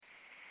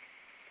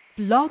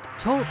Blog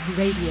Talk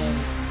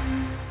Radio.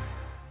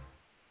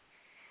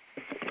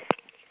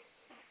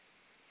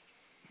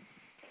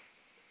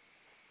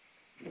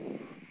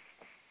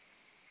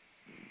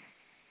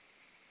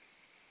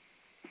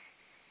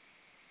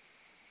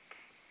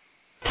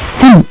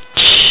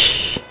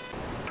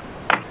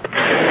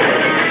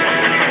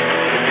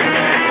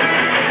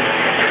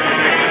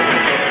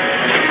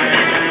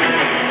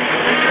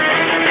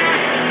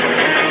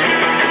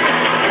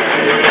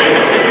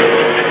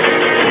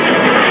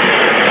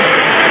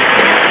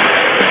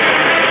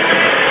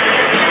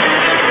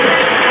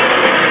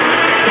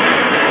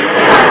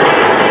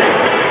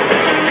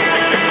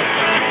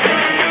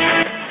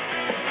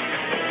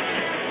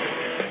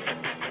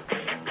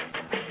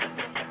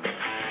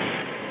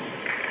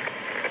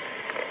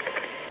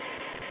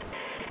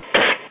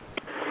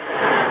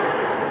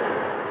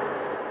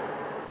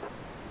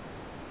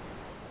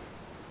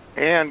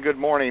 And good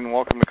morning.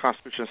 Welcome to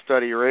Constitution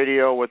Study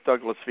Radio with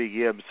Douglas V.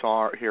 Gibbs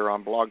here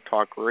on Blog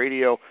Talk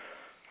Radio.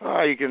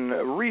 You can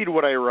read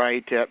what I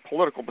write at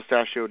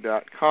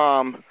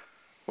politicalpistachio.com.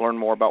 Learn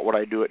more about what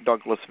I do at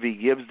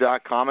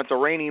douglasvgibbs.com. It's a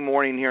rainy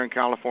morning here in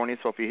California,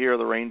 so if you hear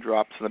the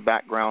raindrops in the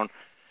background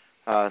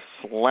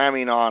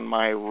slamming on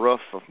my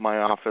roof of my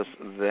office,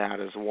 that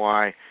is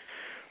why.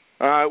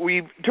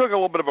 We took a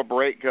little bit of a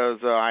break because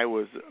I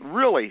was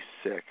really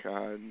sick.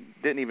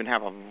 Didn't even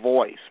have a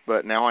voice,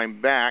 but now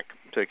I'm back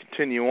to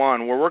continue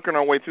on. We're working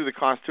our way through the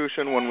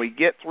Constitution. When we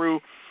get through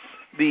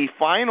the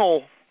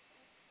final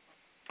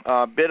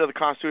bit of the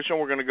Constitution,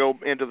 we're going to go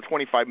into the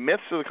 25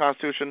 myths of the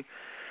Constitution.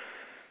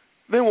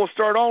 Then we'll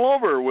start all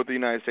over with the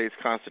United States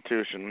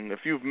Constitution. If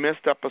you've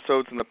missed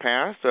episodes in the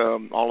past,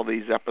 all of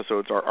these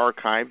episodes are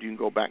archived. You can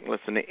go back and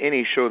listen to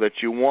any show that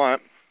you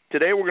want.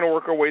 Today we're going to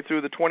work our way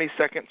through the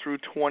 22nd through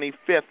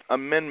 25th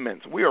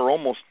Amendments. We are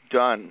almost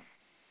done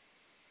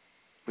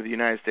with the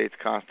United States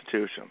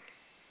Constitution.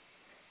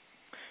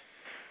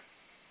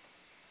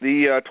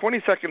 The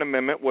 22nd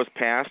Amendment was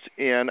passed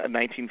in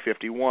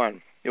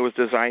 1951. It was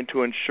designed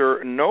to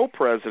ensure no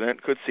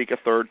president could seek a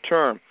third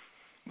term.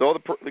 Though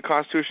the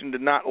Constitution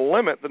did not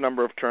limit the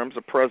number of terms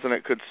a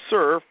president could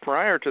serve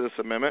prior to this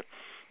amendment,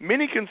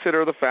 many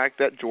consider the fact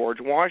that George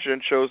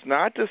Washington chose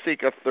not to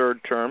seek a third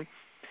term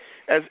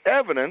as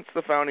evidence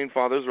the Founding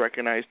Fathers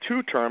recognized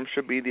 2 terms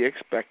should be the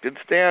expected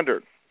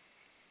standard.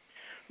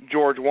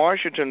 George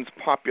Washington's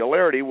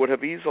popularity would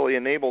have easily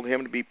enabled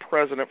him to be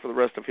president for the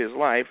rest of his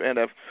life, and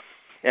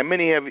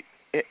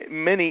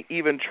many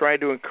even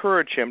tried to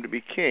encourage him to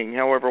be king.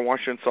 However,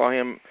 Washington saw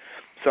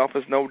himself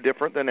as no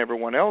different than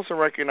everyone else and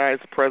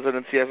recognized the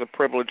presidency as a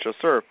privilege to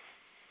serve.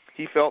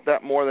 He felt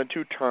that more than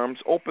 2 terms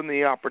opened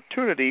the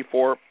opportunity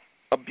for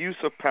abuse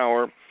of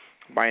power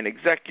by an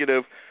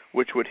executive,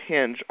 which would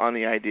hinge on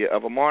the idea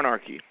of a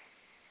monarchy.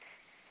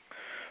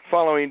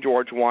 Following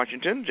George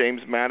Washington,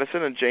 James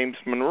Madison and James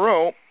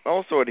Monroe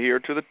also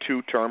adhered to the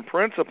 2-term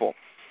principle.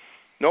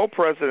 No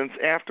presidents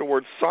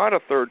afterwards sought a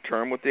third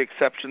term, with the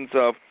exceptions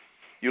of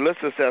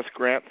Ulysses S.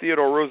 Grant,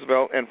 Theodore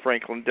Roosevelt, and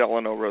Franklin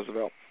Delano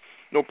Roosevelt.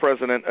 No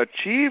president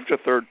achieved a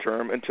third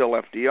term until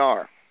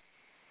FDR.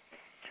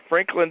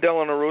 Franklin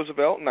Delano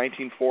Roosevelt in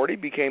 1940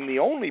 became the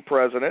only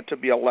president to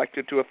be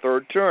elected to a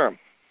third term.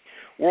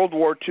 World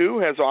War II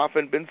has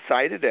often been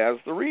cited as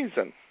the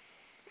reason.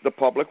 The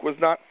public was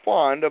not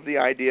fond of the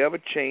idea of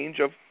a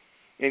change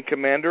in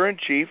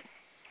commander-in-chief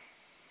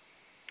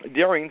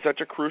during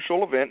such a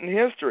crucial event in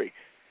history.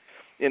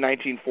 In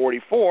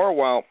 1944,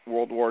 while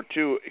World War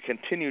II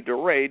continued to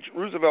rage,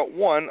 Roosevelt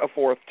won a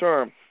 4th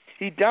term.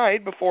 He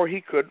died before he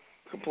could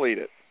complete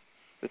it.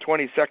 The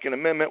 22nd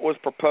Amendment was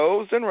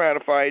proposed and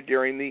ratified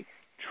during the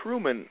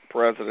Truman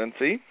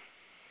presidency.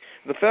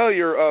 The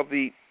failure of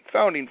the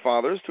Founding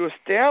Fathers to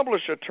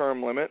establish a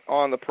term limit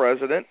on the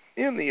president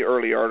in the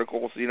early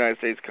articles of the United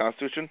States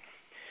Constitution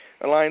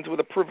aligns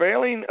with a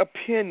prevailing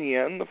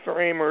opinion. The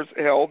framers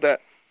held that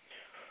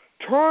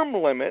term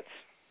limits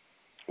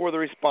were the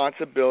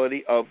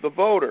responsibility of the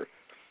voter.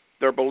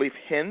 Their belief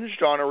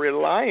hinged on a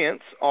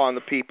reliance on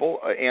the people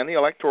and the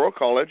Electoral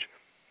College,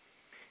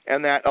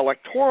 and that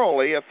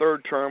electorally a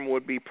third term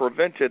would be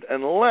prevented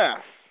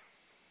unless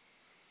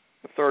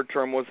the third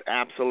term was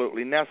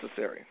absolutely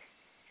necessary.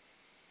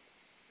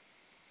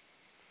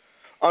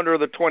 Under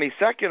the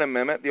 22nd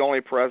Amendment, the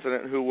only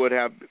president who would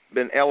have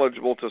been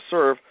eligible to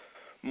serve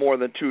more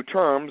than 2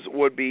 terms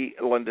would be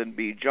Lyndon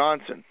B.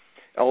 Johnson.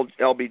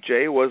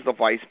 LBJ was the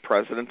vice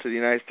president of the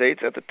United States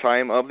at the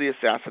time of the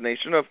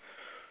assassination of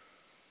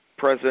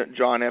President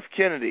John F.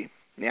 Kennedy.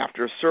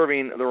 After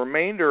serving the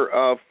remainder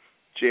of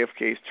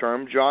JFK's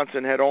term,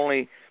 Johnson had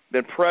only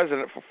been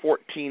president for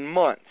 14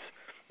 months.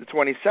 The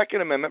 22nd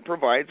Amendment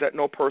provides that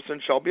no person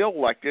shall be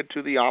elected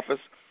to the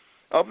office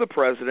of the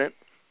president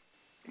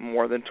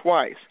more than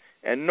twice,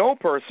 and no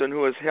person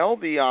who has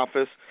held the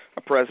office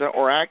of president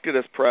or acted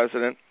as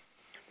president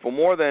for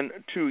more than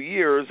 2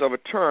 years of a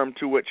term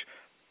to which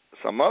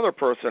some other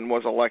person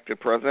was elected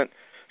president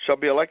shall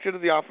be elected to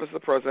the office of the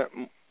president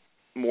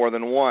more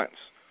than once.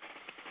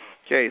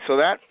 Okay, so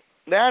that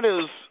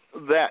is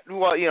that.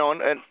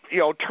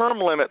 Well, term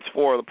limits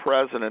for the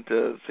president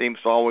seems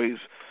to always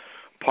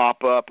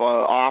pop up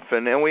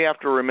often, and we have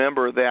to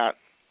remember that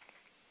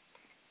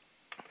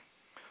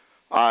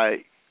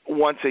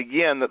once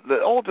again,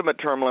 the ultimate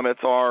term limits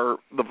are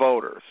the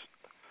voters.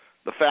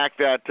 The fact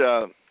that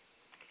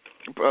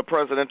a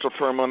presidential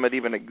term limit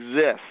even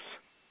exists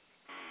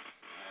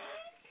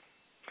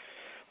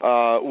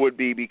would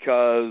be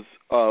because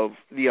of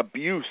the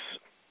abuse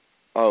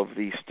of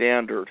the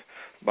standard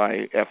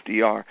by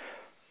FDR.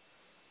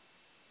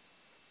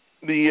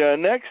 The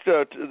next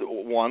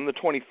one, the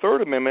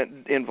 23rd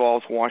Amendment,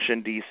 involves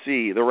Washington,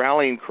 D.C. The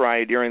rallying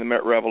cry during the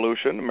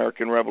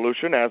American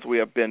Revolution, as we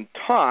have been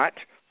taught,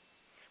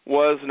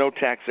 was no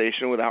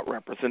taxation without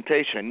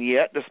representation.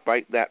 Yet,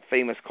 despite that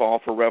famous call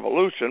for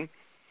revolution,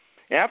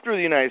 after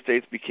the United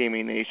States became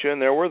a nation,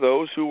 there were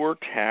those who were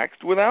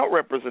taxed without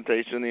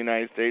representation in the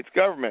United States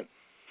government.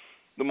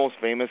 The most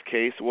famous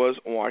case was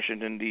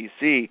Washington,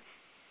 D.C.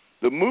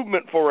 The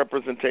movement for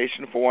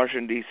representation for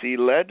Washington, D.C.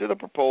 led to the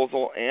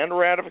proposal and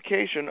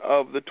ratification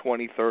of the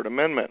 23rd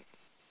Amendment.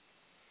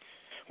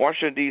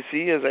 Washington, D.C.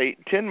 is a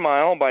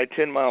 10-mile by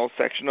 10-mile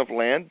section of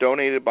land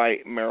donated by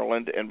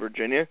Maryland and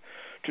Virginia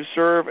to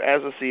serve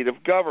as a seat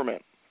of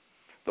government.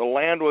 The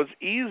land was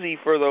easy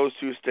for those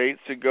two states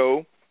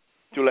to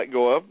let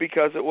go of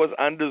because it was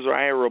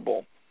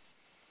undesirable.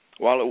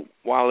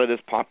 While it is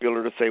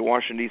popular to say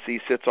Washington, D.C.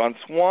 sits on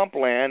swamp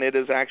land, it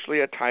is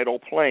actually a tidal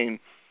plain,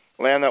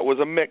 land that was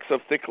a mix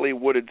of thickly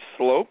wooded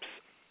slopes,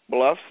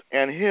 bluffs,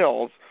 and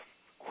hills,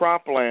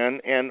 cropland,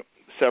 and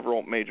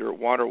several major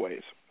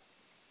waterways.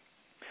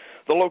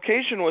 The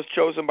location was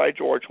chosen by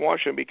George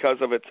Washington because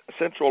of its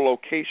central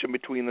location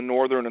between the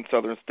northern and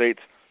southern states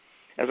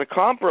as a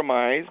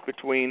compromise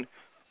between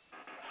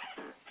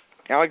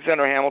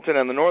Alexander Hamilton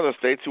and the northern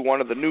states, who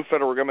wanted the new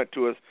federal government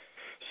to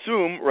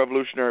assume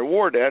Revolutionary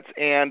War debts,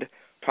 and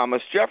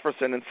Thomas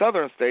Jefferson in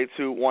southern states,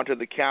 who wanted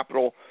the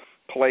capital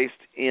placed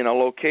in a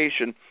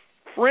location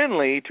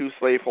friendly to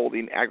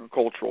slaveholding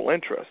agricultural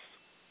interests.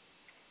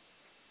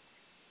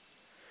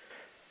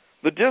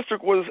 The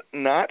district was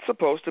not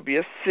supposed to be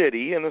a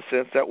city in the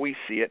sense that we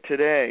see it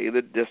today.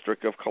 The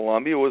District of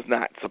Columbia was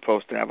not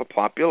supposed to have a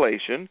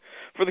population,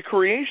 for the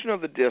creation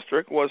of the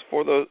district was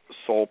for the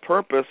sole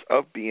purpose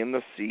of being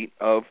the seat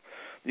of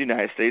the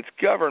United States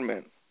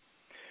government.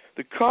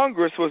 The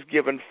Congress was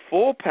given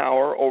full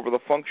power over the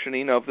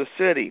functioning of the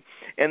city,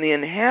 and the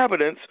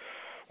inhabitants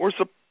were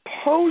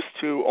supposed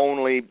to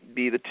only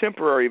be the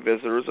temporary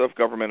visitors of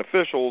government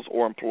officials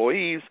or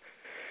employees,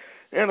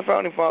 and the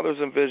Founding Fathers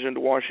envisioned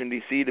Washington,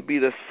 D.C. to be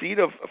the seat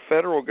of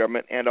federal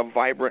government and a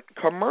vibrant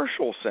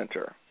commercial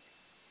center.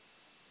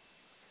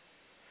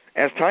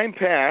 As time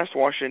passed,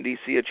 Washington,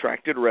 D.C.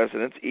 attracted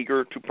residents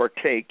eager to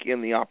partake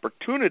in the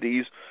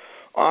opportunities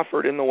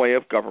offered in the way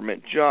of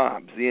government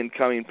jobs. The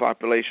incoming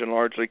population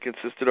largely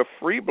consisted of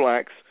free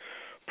blacks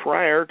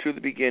prior to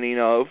the beginning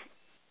of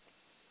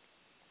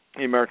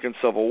the American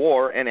Civil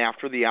War and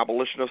after the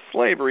abolition of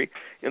slavery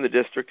in the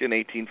district in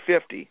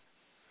 1850.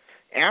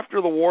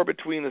 After the war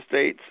between the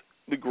states,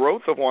 the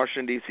growth of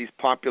Washington, D.C.'s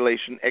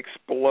population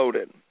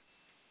exploded.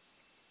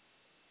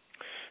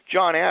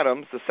 John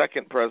Adams, the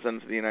second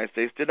president of the United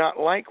States, did not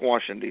like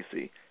Washington,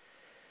 D.C.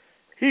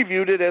 He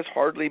viewed it as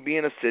hardly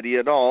being a city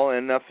at all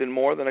and nothing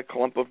more than a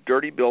clump of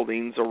dirty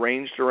buildings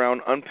arranged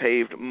around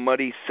unpaved,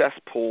 muddy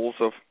cesspools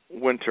of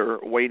winter,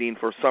 waiting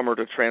for summer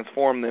to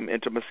transform them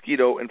into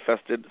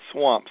mosquito-infested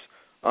swamps,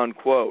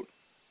 unquote.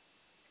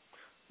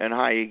 And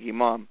hi, Iggy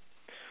Mom.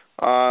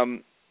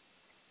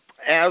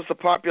 As the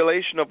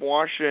population of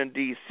Washington,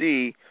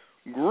 D.C.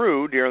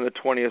 grew during the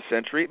 20th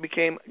century, it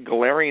became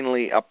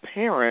glaringly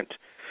apparent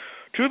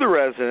to the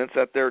residents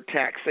that their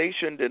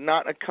taxation did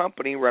not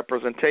accompany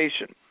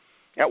representation.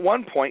 At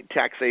one point,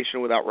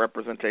 taxation without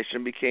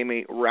representation became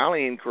a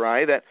rallying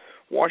cry that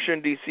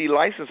Washington, D.C.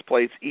 license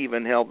plates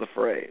even held the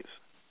phrase.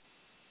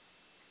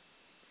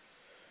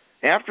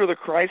 After the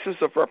crisis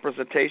of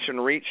representation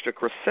reached a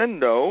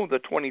crescendo, the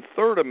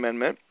 23rd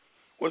Amendment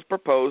was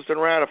proposed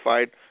and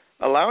ratified,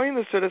 allowing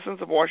the citizens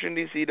of Washington,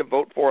 D.C. to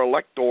vote for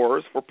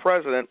electors for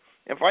president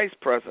and vice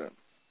president.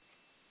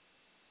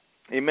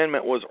 The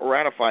amendment was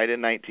ratified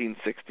in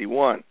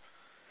 1961.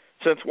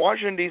 Since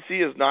Washington, D.C.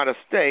 is not a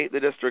state, the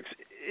district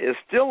is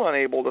still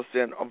unable to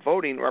send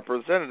voting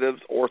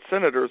representatives or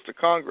senators to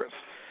Congress.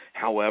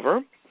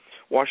 However,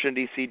 Washington,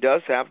 D.C.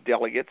 does have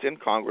delegates in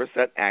Congress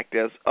that act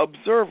as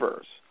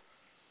observers.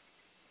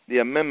 The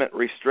amendment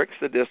restricts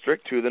the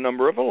district to the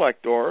number of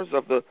electors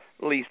of the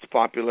least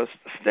populous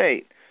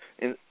state,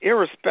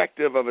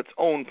 irrespective of its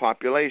own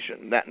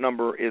population. That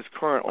number is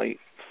currently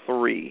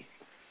 3.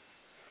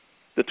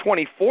 The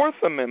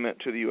 24th Amendment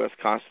to the U.S.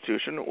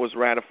 Constitution was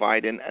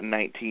ratified in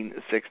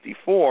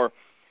 1964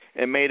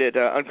 and made it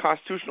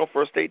unconstitutional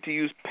for a state to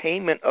use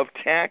payment of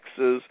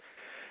taxes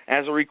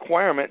as a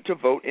requirement to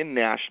vote in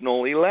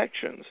national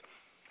elections.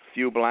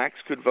 Few blacks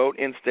could vote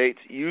in states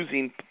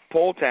using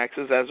poll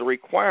taxes as a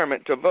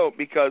requirement to vote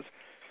because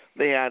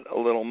they had a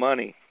little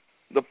money.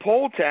 The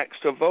poll tax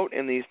to vote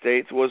in these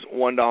states was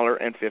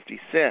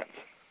 $1.50.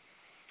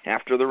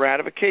 After the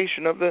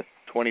ratification of the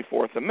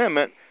 24th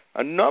Amendment,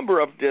 a number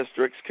of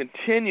districts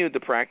continued the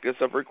practice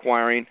of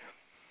requiring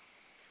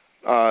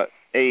a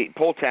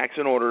poll tax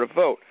in order to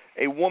vote.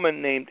 A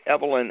woman named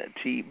Evelyn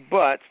T.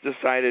 Butts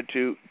decided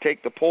to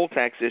take the poll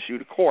tax issue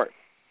to court.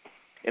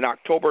 In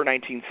October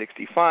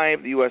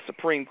 1965, the U.S.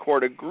 Supreme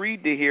Court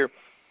agreed to hear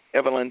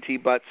Evelyn T.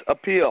 Butts'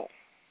 appeal.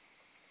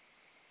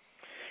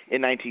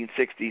 In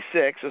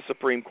 1966, the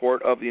Supreme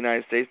Court of the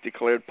United States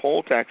declared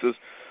poll taxes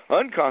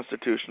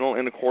unconstitutional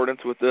in accordance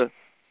with the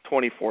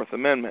 24th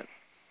Amendment.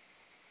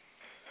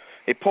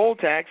 A poll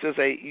tax is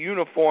a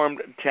uniform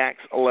tax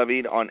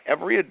levied on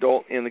every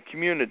adult in the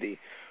community,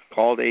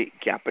 called a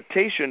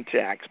capitation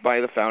tax by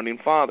the Founding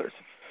Fathers.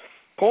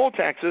 Poll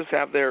taxes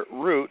have their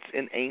roots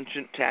in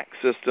ancient tax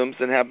systems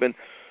and have been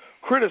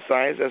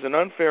criticized as an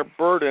unfair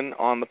burden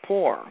on the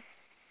poor.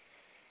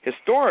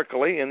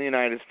 Historically, in the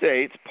United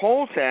States,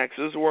 poll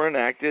taxes were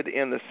enacted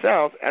in the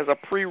South as a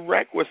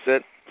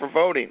prerequisite for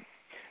voting,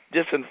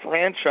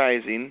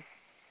 disenfranchising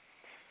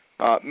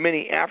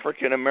many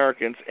African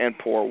Americans and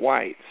poor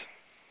whites.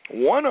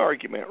 One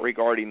argument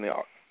regarding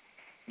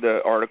the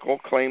article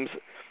claims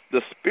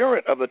the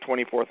spirit of the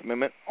 24th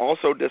Amendment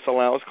also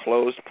disallows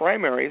closed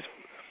primaries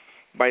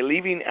by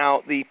leaving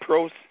out of the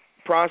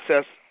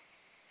process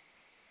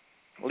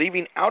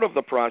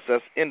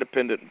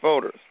independent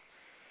voters.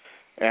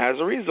 As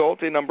a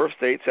result, a number of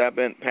states have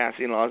been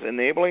passing laws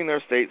enabling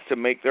their states to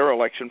make their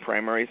election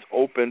primaries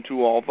open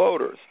to all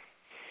voters.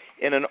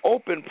 In an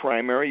open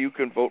primary, you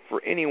can vote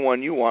for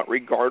anyone you want,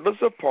 regardless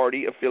of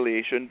party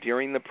affiliation,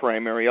 during the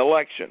primary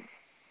election.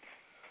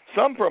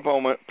 Some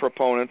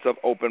proponents of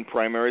open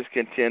primaries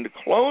contend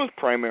closed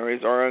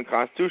primaries are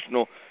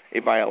unconstitutional,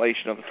 a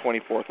violation of the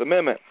 24th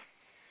Amendment.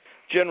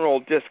 General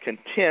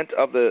discontent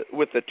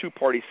with the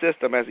two-party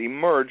system has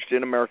emerged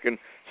in American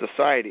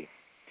society.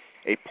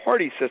 A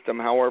party system,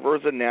 however,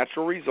 is a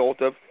natural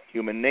result of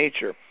human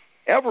nature.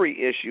 Every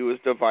issue is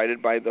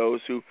divided by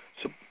those who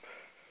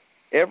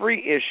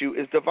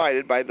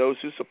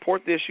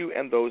support the issue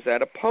and those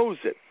that oppose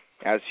it.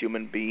 As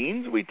human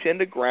beings, we tend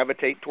to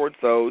gravitate towards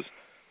those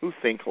who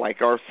think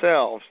like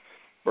ourselves.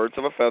 Birds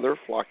of a feather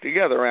flock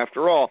together,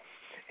 after all.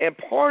 And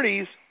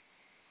parties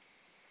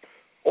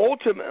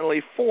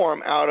ultimately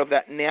form out of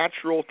that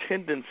natural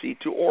tendency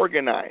to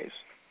organize.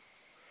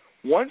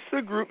 Once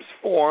the groups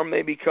form,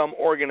 they become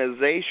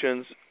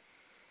organizations,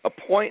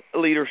 appoint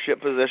leadership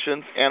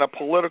positions, and a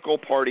political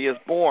party is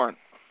born.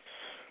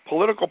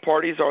 Political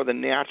parties are the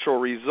natural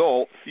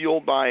result,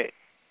 fueled by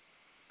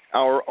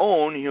our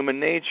own human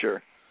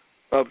nature,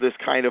 of this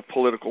kind of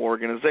political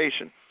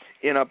organization.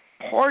 In a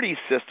party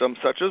system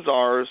such as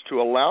ours,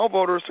 to allow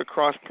voters to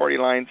cross party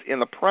lines in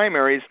the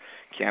primaries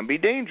can be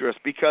dangerous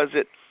because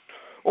it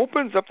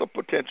opens up the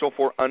potential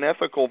for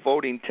unethical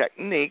voting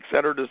techniques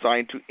that are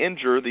designed to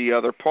injure the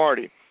other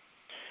party.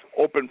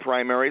 Open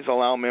primaries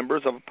allow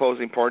members of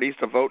opposing parties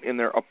to vote in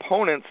their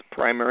opponent's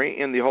primary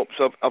in the hopes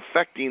of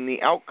affecting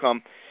the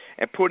outcome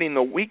and putting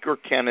the weaker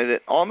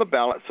candidate on the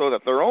ballot so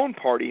that their own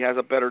party has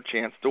a better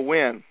chance to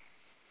win.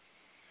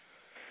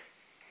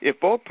 If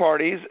both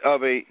parties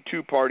of a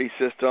two-party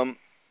system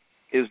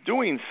is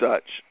doing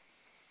such,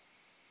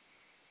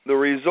 the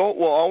result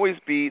will always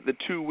be the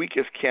two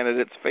weakest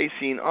candidates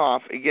facing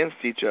off against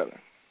each other.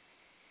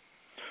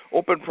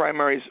 Open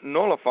primaries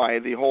nullify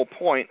the whole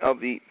point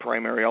of the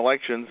primary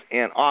elections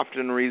and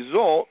often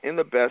result in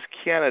the best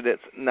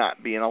candidates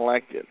not being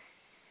elected.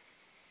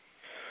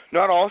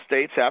 Not all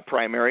states have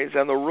primaries,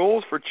 and the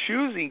rules for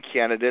choosing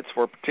candidates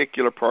for a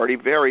particular party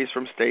varies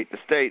from state to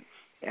state,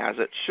 as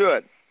it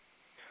should.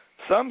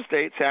 Some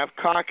states have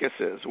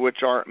caucuses, which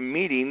are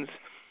meetings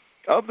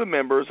of the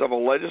members of a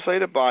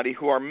legislative body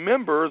who are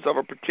members of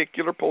a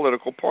particular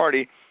political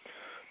party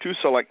to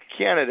select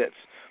candidates.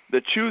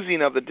 The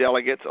choosing of the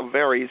delegates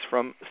varies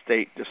from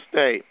state to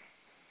state.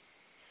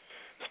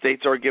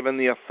 States are given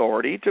the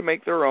authority to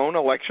make their own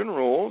election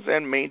rules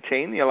and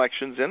maintain the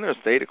elections in their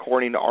state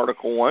according to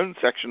Article 1,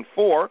 Section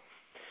 4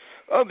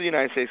 of the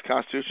United States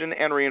Constitution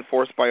and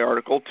reinforced by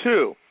Article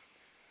 2.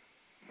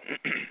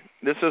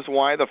 This is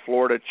why the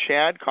Florida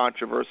Chad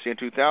controversy in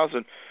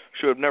 2000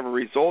 should have never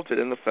resulted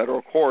in the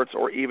federal courts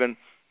or even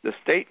the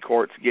state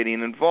courts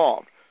getting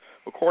involved.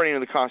 According to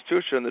the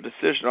Constitution, the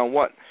decision on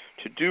what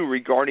to do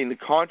regarding the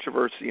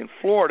controversy in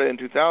Florida in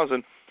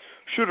 2000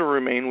 should have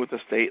remained with the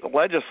state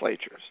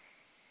legislatures.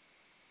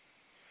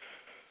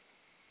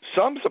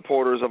 Some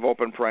supporters of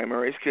open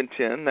primaries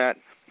contend that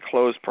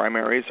closed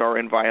primaries are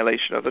in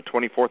violation of the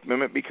 24th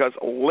Amendment because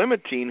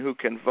limiting who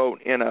can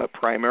vote in a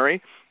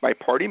primary by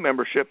party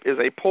membership is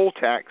a poll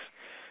tax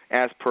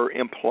as per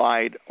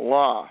implied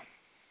law.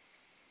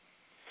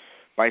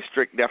 By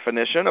strict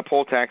definition, a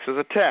poll tax is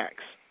a tax,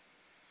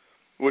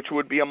 which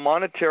would be a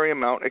monetary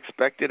amount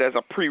expected as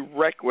a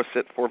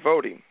prerequisite for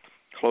voting.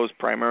 Closed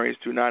primaries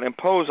do not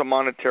impose a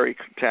monetary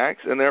tax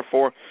and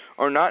therefore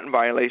are not in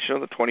violation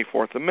of the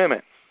 24th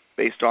Amendment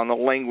based on the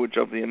language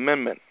of the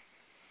amendment.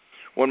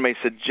 One may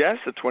suggest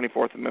the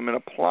 24th Amendment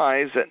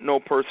applies that no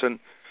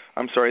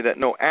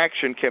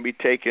action can be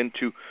taken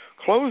to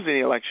close any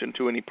election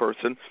to any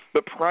person,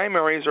 but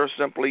primaries are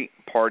simply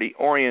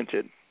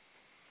party-oriented.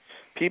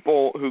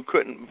 People who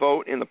couldn't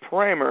vote in the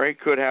primary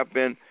could have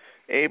been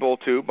able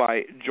to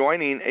by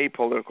joining a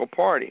political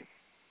party.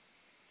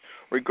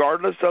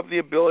 Regardless of the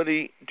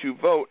ability to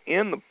vote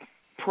in the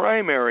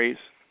primaries,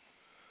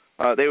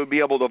 they would be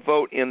able to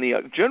vote in the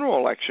general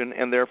election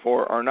and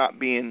therefore are not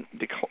being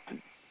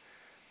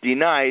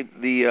denied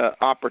the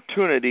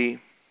opportunity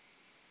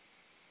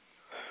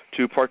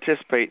to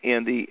participate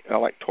in the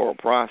electoral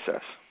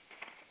process.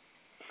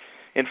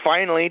 And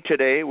finally,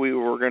 today we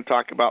were going to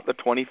talk about the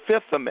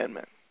 25th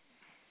Amendment.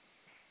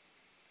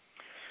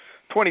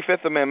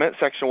 25th Amendment,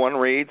 Section 1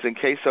 reads, in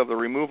case of the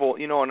removal,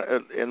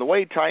 in the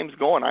way time's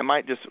going, I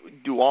might just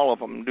do all of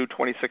them, do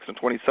 26 and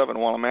 27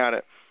 while I'm at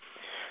it.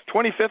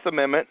 25th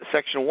Amendment,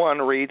 Section 1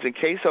 reads, in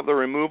case of the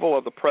removal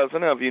of the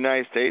President of the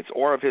United States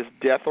or of his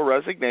death or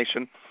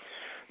resignation,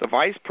 the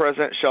Vice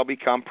President shall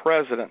become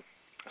President.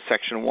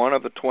 Section 1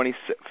 of the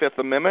 25th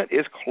Amendment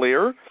is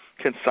clear,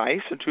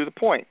 concise, and to the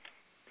point.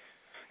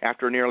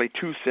 After nearly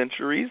 2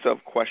 centuries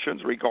of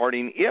questions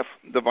regarding if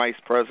the Vice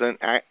President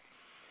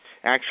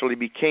actually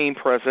became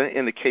President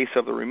in the case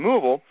of the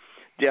removal,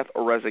 death,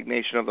 or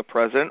resignation of the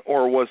President,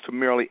 or was to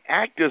merely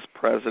act as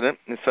President,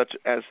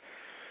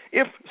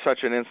 if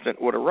such an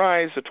incident would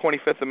arise, the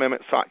 25th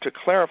Amendment sought to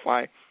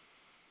clarify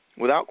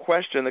without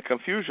question the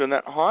confusion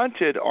that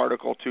haunted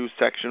Article 2,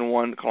 Section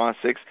 1, Clause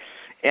 6,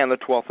 and the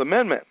 12th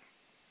Amendment.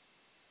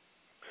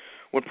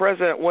 When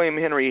President William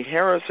Henry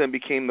Harrison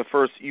became the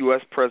first U.S.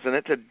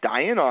 President to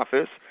die in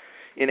office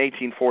in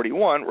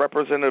 1841,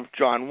 Representative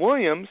John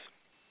Williams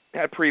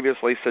had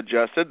previously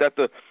suggested that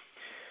the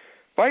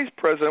Vice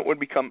President would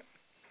become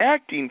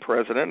acting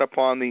President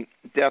upon the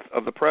death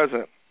of the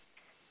President.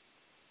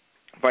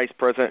 Vice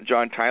President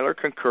John Tyler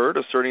concurred,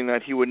 asserting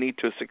that he would need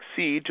to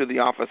succeed to the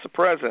office of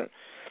President,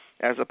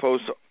 as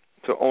opposed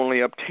to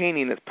only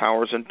obtaining its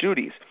powers and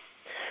duties.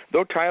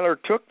 Though Tyler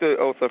took the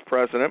oath of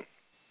President,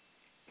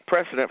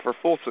 precedent for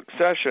full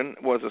succession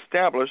was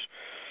established,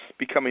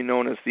 becoming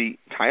known as the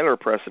Tyler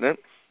precedent,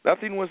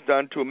 nothing was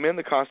done to amend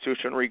the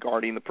Constitution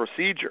regarding the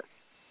procedure.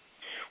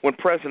 When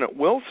President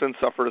Wilson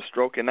suffered a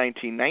stroke in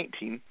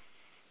 1919,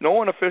 no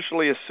one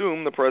officially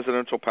assumed the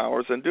presidential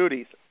powers and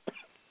duties,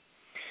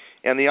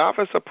 and the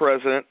office of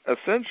President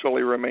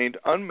essentially remained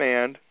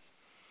unmanned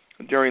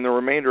during the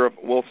remainder of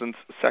Wilson's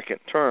second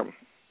term.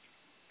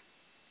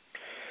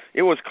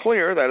 It was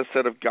clear that a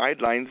set of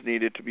guidelines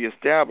needed to be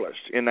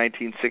established. In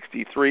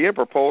 1963, a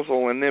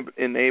proposal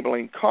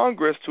enabling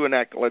Congress to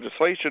enact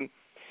legislation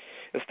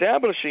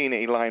establishing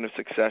a line of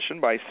succession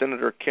by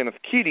Senator Kenneth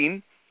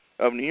Keating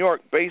of New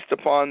York, based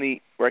upon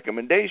the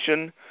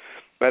recommendation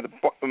by the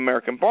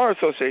American Bar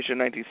Association in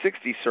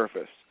 1960,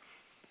 surfaced,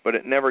 but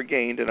it never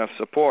gained enough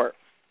support.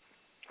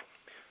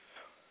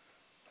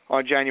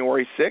 On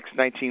January 6,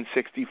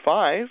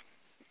 1965,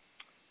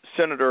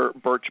 Senator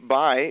Birch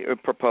Bayh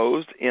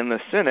proposed in the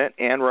Senate,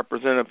 and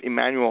Representative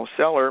Emanuel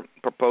Celler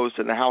proposed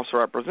in the House of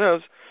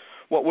Representatives,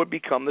 what would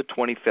become the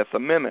 25th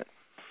Amendment.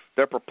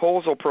 Their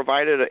proposal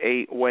provided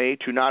a way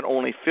to not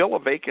only fill a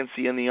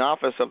vacancy in the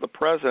office of the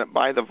President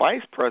by the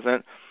Vice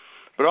President,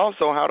 but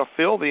also how to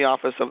fill the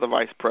office of the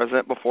Vice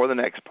President before the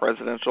next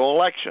presidential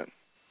election.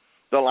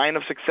 The line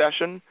of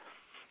succession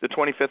the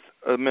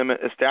 25th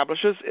Amendment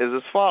establishes is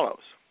as follows.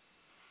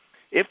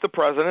 If the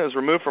President is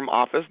removed from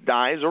office,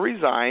 dies, or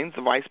resigns,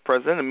 the Vice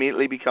President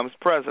immediately becomes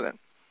President.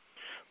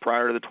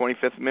 Prior to the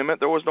 25th Amendment,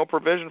 there was no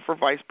provision for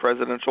vice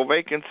presidential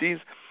vacancies.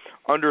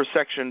 Under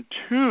Section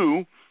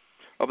 2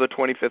 of the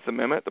 25th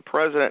Amendment, the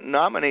President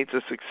nominates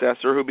a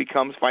successor who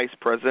becomes Vice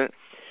President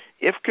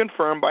if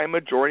confirmed by a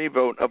majority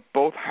vote of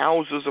both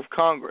houses of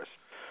Congress,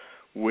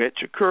 which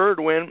occurred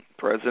when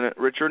President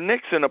Richard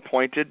Nixon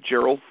appointed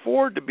Gerald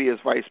Ford to be his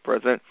Vice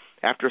President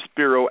after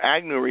Spiro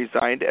Agnew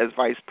resigned as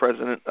Vice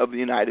President of the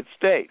United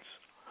States.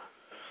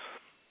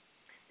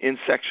 In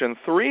Section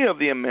 3 of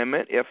the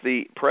amendment, if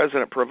the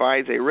President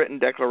provides a written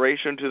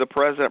declaration to the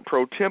President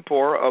pro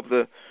tempore of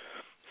the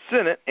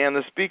Senate and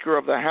the Speaker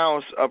of the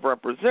House of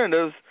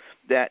Representatives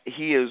that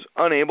he is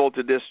unable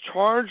to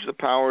discharge the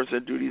powers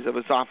and duties of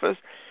his office,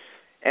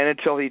 and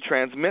until he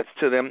transmits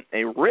to them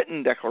a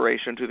written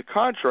declaration to the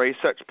contrary,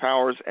 such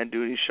powers and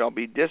duties shall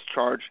be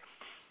discharged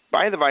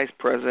by the Vice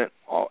President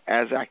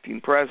as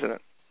acting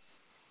President.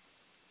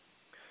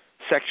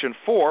 Section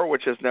 4,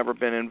 which has never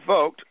been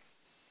invoked,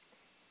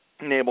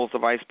 enables the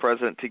Vice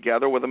President,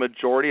 together with a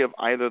majority of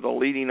either the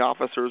leading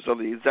officers of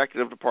the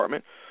Executive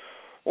Department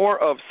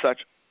or of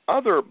such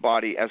other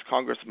body as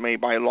Congress may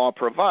by law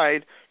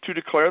provide, to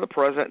declare the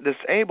President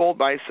disabled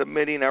by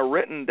submitting a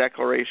written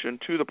declaration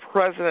to the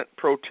President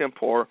pro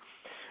tempore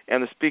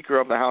and the Speaker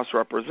of the House of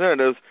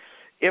Representatives.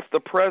 If the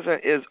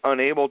President is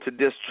unable to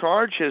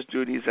discharge his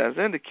duties as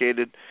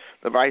indicated,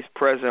 the Vice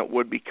President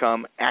would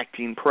become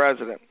acting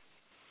President.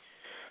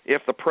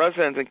 If the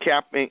President's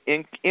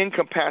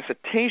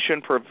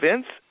incapacitation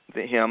prevents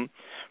him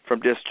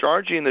from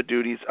discharging the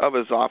duties of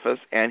his office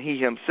and he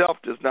himself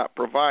does not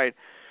provide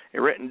a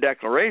written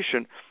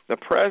declaration, the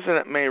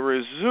President may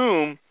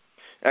resume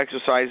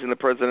exercising the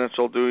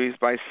presidential duties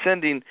by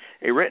sending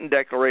a written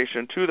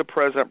declaration to the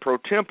President pro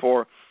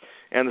tempore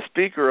and the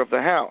Speaker of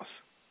the House.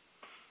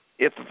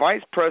 If the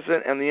Vice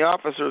President and the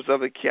officers of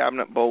the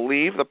Cabinet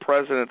believe the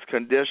President's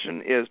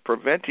condition is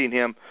preventing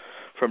him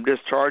from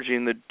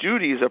discharging the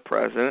duties of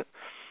President,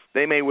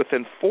 they may,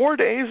 within 4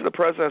 days of the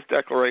President's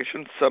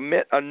declaration,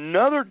 submit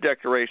another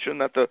declaration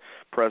that the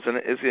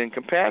President is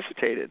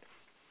incapacitated.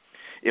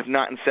 If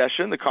not in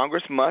session, the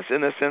Congress must, in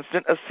this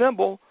instant,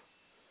 assemble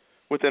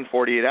within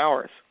 48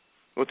 hours.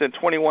 Within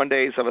 21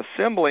 days of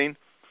assembling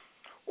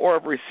or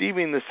of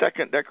receiving the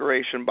second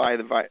declaration by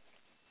the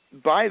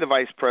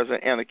Vice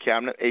President and the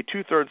Cabinet, a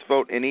two-thirds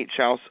vote in each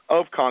House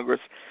of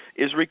Congress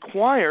is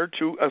required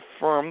to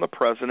affirm the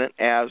President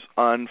as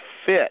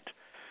unfit.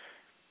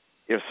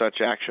 If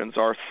such actions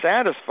are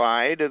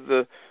satisfied,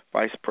 the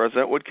Vice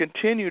President would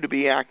continue to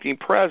be acting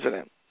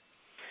President.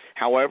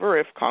 However,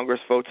 if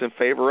Congress votes in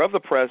favor of the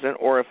President,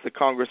 or if the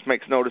Congress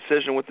makes no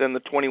decision within the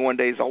 21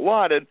 days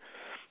allotted,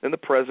 then the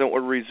President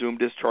would resume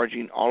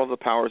discharging all of the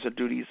powers and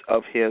duties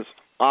of his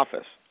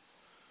office.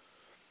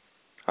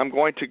 I'm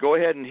going to go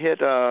ahead and hit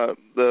the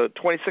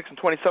 26th and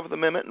 27th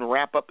Amendment and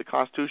wrap up the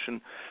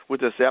Constitution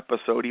with this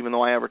episode, even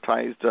though I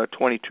advertised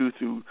 22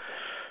 through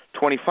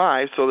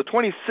 25. So the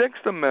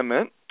 26th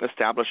Amendment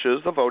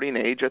establishes the voting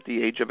age at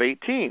the age of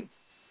 18,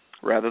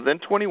 rather than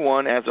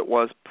 21 as it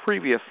was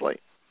previously.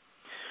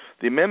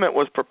 The amendment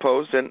was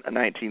proposed in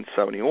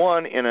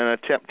 1971 in an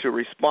attempt to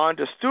respond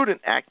to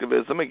student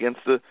activism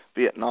against the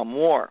Vietnam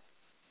War.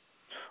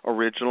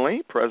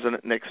 Originally,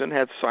 President Nixon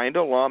had signed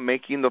a law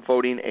making the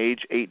voting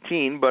age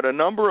 18, but a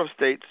number of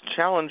states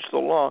challenged the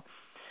law,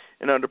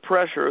 and under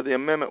pressure, the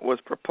amendment was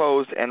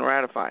proposed and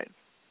ratified.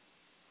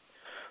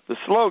 The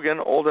slogan,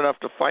 "Old enough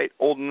to fight,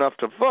 old enough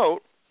to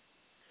vote,"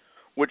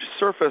 which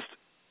surfaced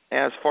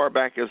as far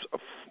back as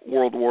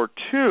World War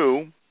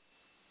II,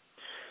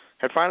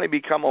 had finally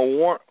become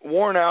a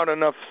worn-out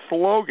enough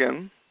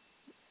slogan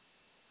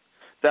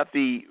that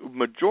the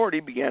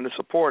majority began to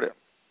support it.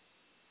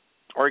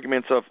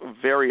 Arguments of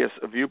various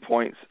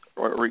viewpoints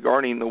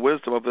regarding the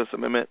wisdom of this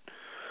amendment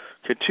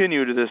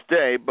continue to this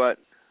day, but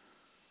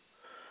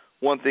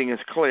one thing is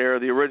clear: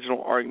 the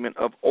original argument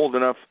of old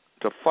enough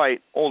to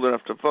fight, old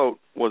enough to vote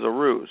was a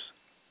ruse.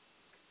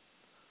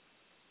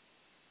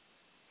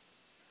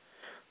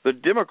 The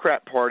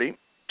Democrat Party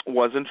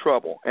was in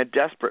trouble and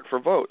desperate for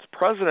votes.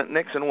 President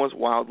Nixon was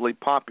wildly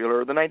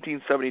popular. The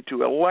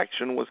 1972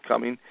 election was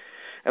coming,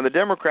 and the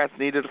Democrats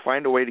needed to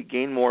find a way to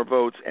gain more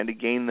votes and to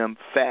gain them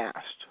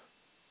fast.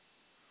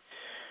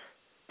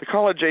 The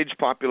college-age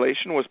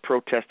population was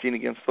protesting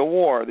against the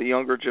war. The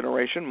younger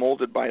generation,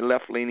 molded by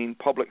left-leaning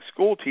public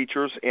school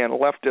teachers and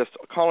leftist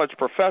college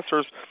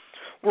professors,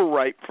 were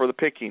ripe for the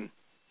picking.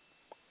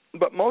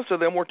 But most of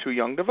them were too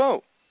young to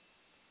vote.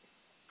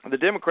 The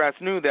Democrats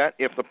knew that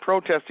if the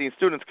protesting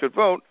students could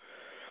vote,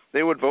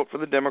 they would vote for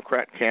the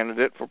Democrat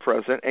candidate for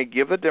president and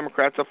give the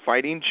Democrats a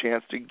fighting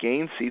chance to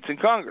gain seats in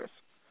Congress.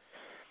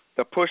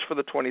 The push for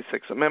the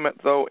 26th Amendment,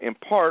 though in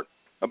part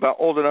about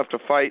old enough to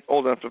fight,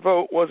 old enough to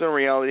vote, was in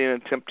reality an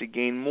attempt to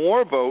gain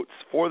more votes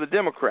for the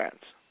Democrats.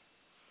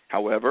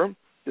 However,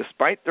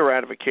 despite the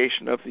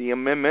ratification of the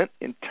amendment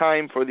in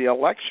time for the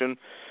election,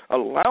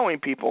 allowing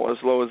people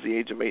as low as the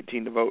age of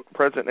 18 to vote,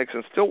 President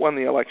Nixon still won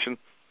the election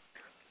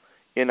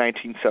in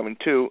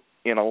 1972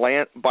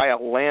 by a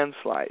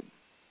landslide.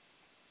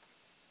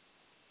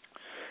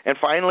 And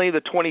finally,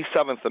 the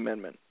 27th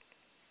Amendment,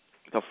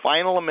 the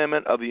final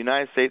amendment of the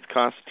United States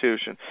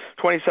Constitution.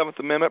 27th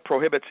Amendment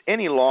prohibits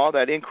any law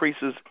that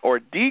increases or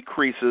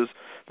decreases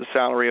the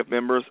salary of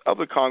members of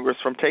the Congress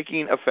from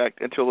taking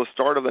effect until the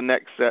start of the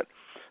next set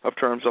of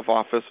terms of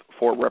office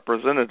for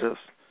representatives.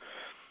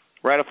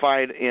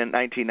 Ratified in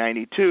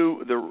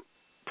 1992, the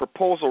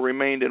proposal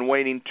remained in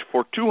waiting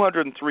for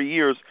 203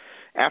 years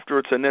after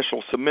its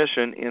initial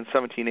submission in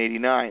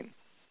 1789.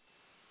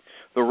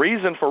 The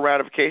reason for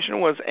ratification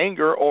was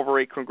anger over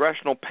a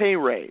congressional pay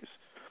raise.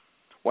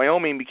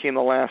 Wyoming became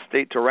the last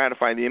state to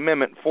ratify the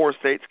amendment. 4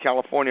 states,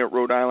 California,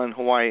 Rhode Island,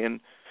 Hawaii,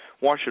 and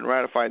Washington,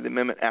 ratified the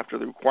amendment after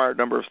the required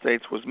number of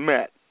states was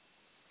met.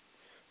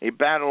 A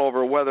battle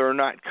over whether or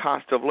not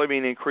cost of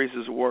living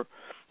increases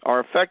are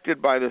affected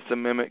by this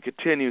amendment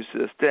continues to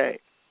this day.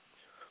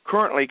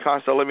 Currently,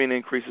 cost of living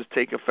increases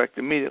take effect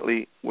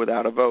immediately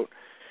without a vote.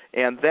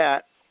 And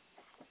that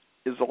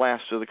is the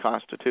last of the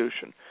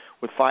Constitution.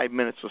 With 5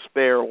 minutes to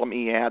spare, let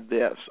me add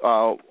this.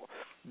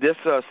 This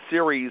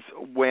series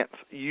went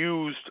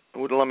through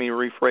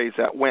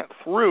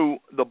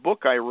the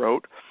book I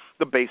wrote,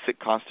 The Basic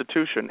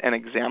Constitution, an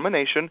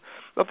examination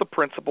of the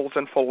principles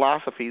and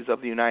philosophies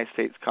of the United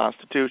States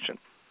Constitution.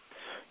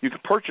 You can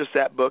purchase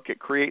that book at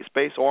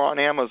CreateSpace or on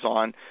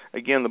Amazon.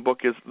 Again, the book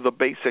is The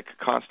Basic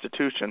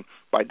Constitution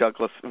by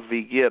Douglas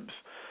V. Gibbs.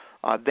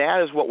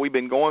 That is what we've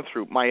been going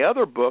through. My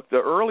other book, the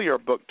earlier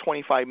book,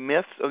 25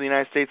 Myths of the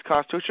United States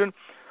Constitution,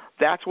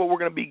 that's what we're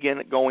going to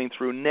begin going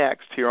through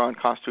next here on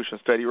Constitution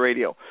Study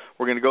Radio.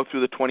 We're going to go through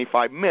the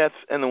 25 myths,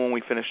 and then when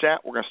we finish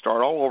that, we're going to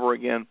start all over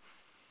again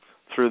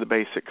through the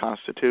Basic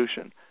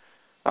Constitution.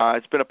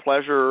 It's been a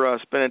pleasure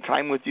spending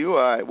time with you.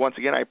 Once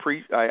again,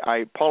 I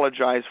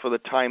apologize for the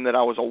time that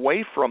I was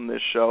away from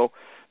this show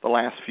the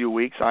last few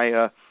weeks.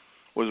 I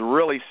was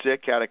really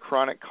sick, had a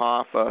chronic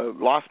cough,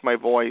 lost my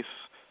voice.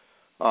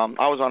 I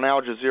was on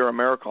Al Jazeera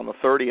America on the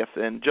 30th,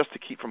 and just to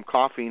keep from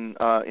coughing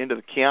into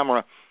the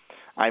camera,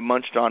 I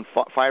munched on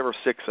 5 or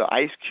 6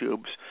 ice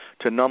cubes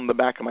to numb the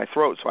back of my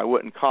throat so I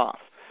wouldn't cough.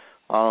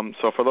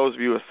 So for those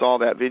of you who saw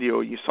that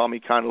video, you saw me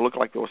kind of look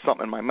like there was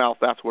something in my mouth.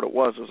 That's what it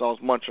was I was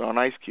munching on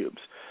ice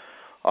cubes.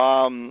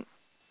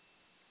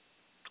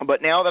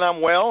 But now that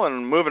I'm well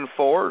and moving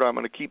forward, I'm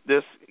going to keep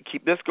this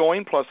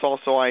going. Plus,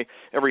 also,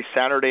 every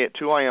Saturday at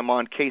 2, I am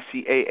on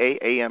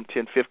KCAA AM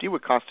 1050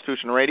 with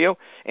Constitution Radio.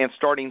 And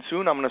starting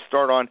soon, I'm going to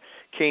start on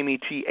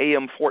KMET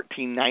AM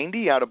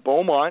 1490 out of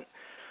Beaumont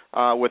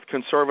with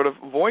Conservative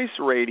Voice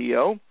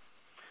Radio.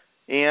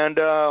 And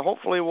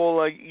hopefully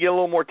we'll get a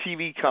little more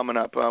TV coming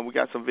up. We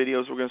got some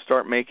videos we're going to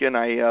start making.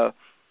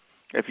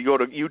 If you go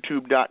to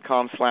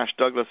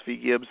youtube.com/Douglas V.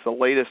 Gibbs, the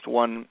latest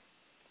one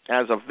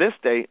as of this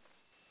date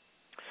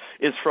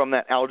is from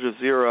that Al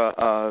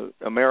Jazeera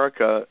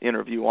America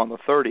interview on the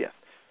 30th.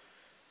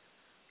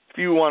 If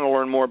you want to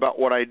learn more about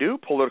what I do,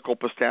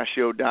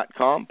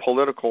 politicalpistachio.com,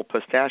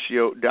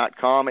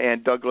 politicalpistachio.com,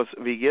 and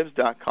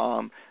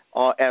douglasvgibbs.com.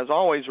 As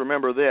always,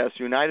 remember this: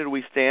 united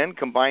we stand,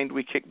 combined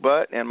we kick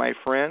butt, and my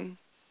friend,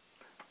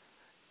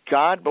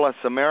 God bless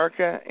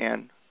America,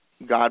 and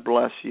God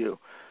bless you.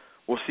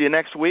 We'll see you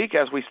next week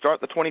as we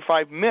start the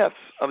 25 myths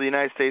of the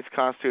United States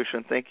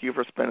Constitution. Thank you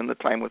for spending the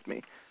time with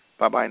me.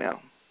 Bye-bye now.